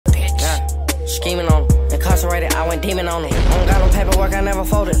scheming on him. Incarcerated, I went demon on him. I don't got no paperwork, I never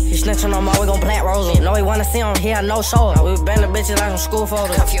folded. He snitching on my, we gon' black rose him. No, he wanna see him, he had no show. We been the bitches like some school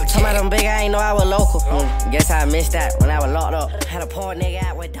photos. Some of them big, I ain't know I was local. Guess I missed that when I was locked up. Had a poor nigga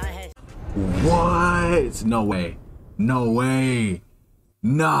out with done head. What? No way. No way.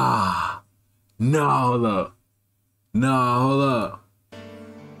 Nah. Nah, hold up. Nah, hold up.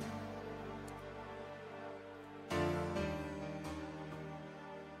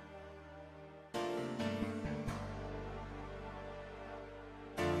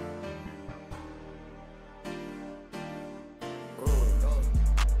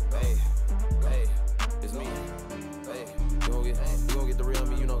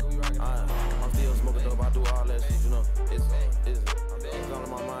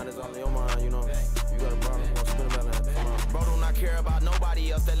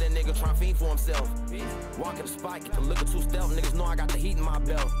 For himself. Walking the spike, get the liquor too stealth. Niggas know I got the heat in my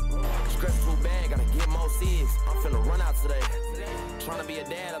belt. Stress too bad, gotta get more cigs. I'm finna run out today. Trying to be a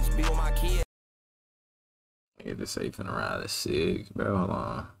dad, I'll just be with my kids. Nigga just say finna run out of cigs, bro. Hold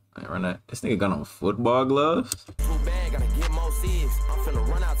on. I ain't run that. This nigga got on football gloves. Too bad, gotta get more cigs. I'm finna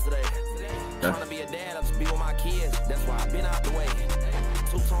run out today. Trying to be a dad, I'll just be with my kids. That's why I've been out the way.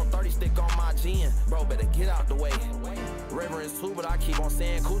 2-tone 30 stick on my gin. Bro, better get out the way. Reverence too, but I keep on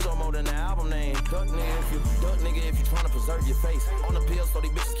saying Cujo more than the album name. Duck nigga if you tryna preserve your face. On the pill, so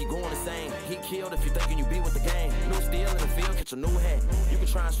these bitches keep going insane. He killed if you thinking you be with the game. New steel in the field, get your new hat. You can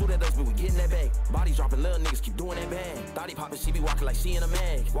try and shoot at us, but we getting that back. Body dropping, little niggas keep doing that bag. Thought he poppin', she be walking like she in a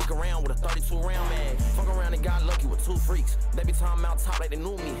mag. Walk around with a 32 round mag. Fuck around and got lucky with 2 freaks. They be talking out top like they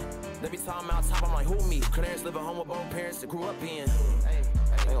knew me. They be talking out top, I'm like, who me? Clarence live at home with both parents that grew up in.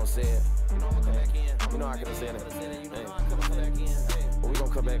 They gon' say it. You know I'm gonna come back in. You know I could've said it. Hey. But we gon'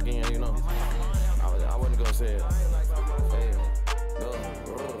 come back in, you know. I wasn't gonna say it. Hey.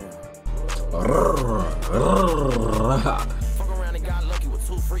 Fuck around and got lucky with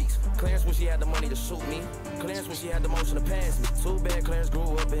 2 freaks. Clarence wish he had the money to shoot me. Clarence wish he had the motion to pass me. Too bad Clarence grew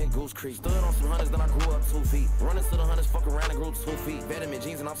up in Goose Creek. Stood on some hunters, then I grew up 2 feet. Running to the hunters, fuck around and grew 2 feet. Vitamin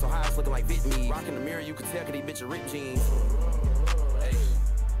jeans and I'm so high, it's looking like Vit me. Rocking the mirror, you can tell 'cause these bitches rip jeans.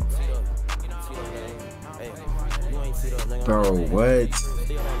 Bro, what?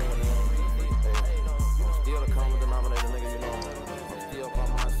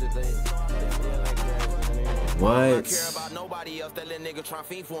 What? I don't care about nobody else. That little nigga try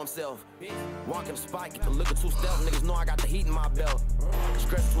fiend for himself. Walking the spike, get the liquor too stealth. Niggas know I got the heat in my belt.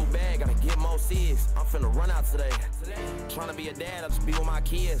 Stress too bad, gotta get more cigs. I'm finna run out today. Trying to be a dad, I'll just be with my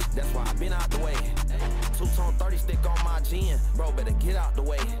kids. That's why I've been out the way. 2-tone 30 stick on my gin. Bro, better get out the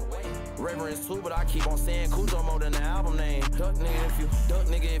way. Reverence too, but I keep on saying Cujo more than the album name. Duck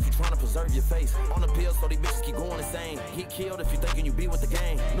nigga if you tryna preserve your face. On the pill, so these bitches keep going insane. He killed if you thinking you be with the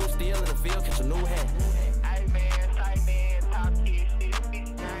gang. New steel in the field, get your new hat.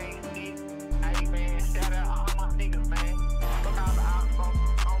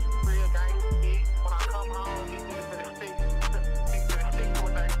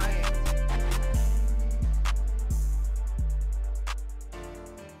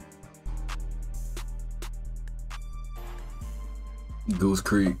 Goose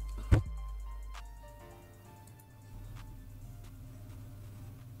Creek.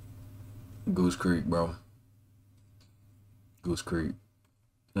 Goose Creek, bro. Goose Creek.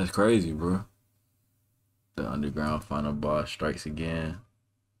 That's crazy, bro. The underground final boss strikes again.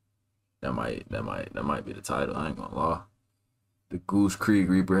 That might be the title. I ain't gonna lie. The Goose Creek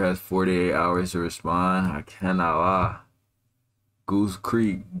Reaper has 48 hours to respond. I cannot lie. Goose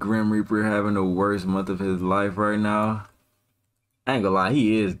Creek Grim Reaper having the worst month of his life right now. I ain't gonna lie,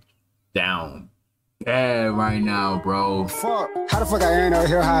 he is down bad right now, bro. Fuck, how the fuck I ain't out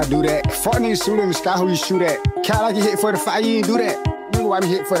here how I do that? Fuck niggas shoot in the sky, who you shoot at? Cat like you hit for the fire, you ain't do that. Nigga, why me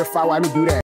hit for the fire, why me do that?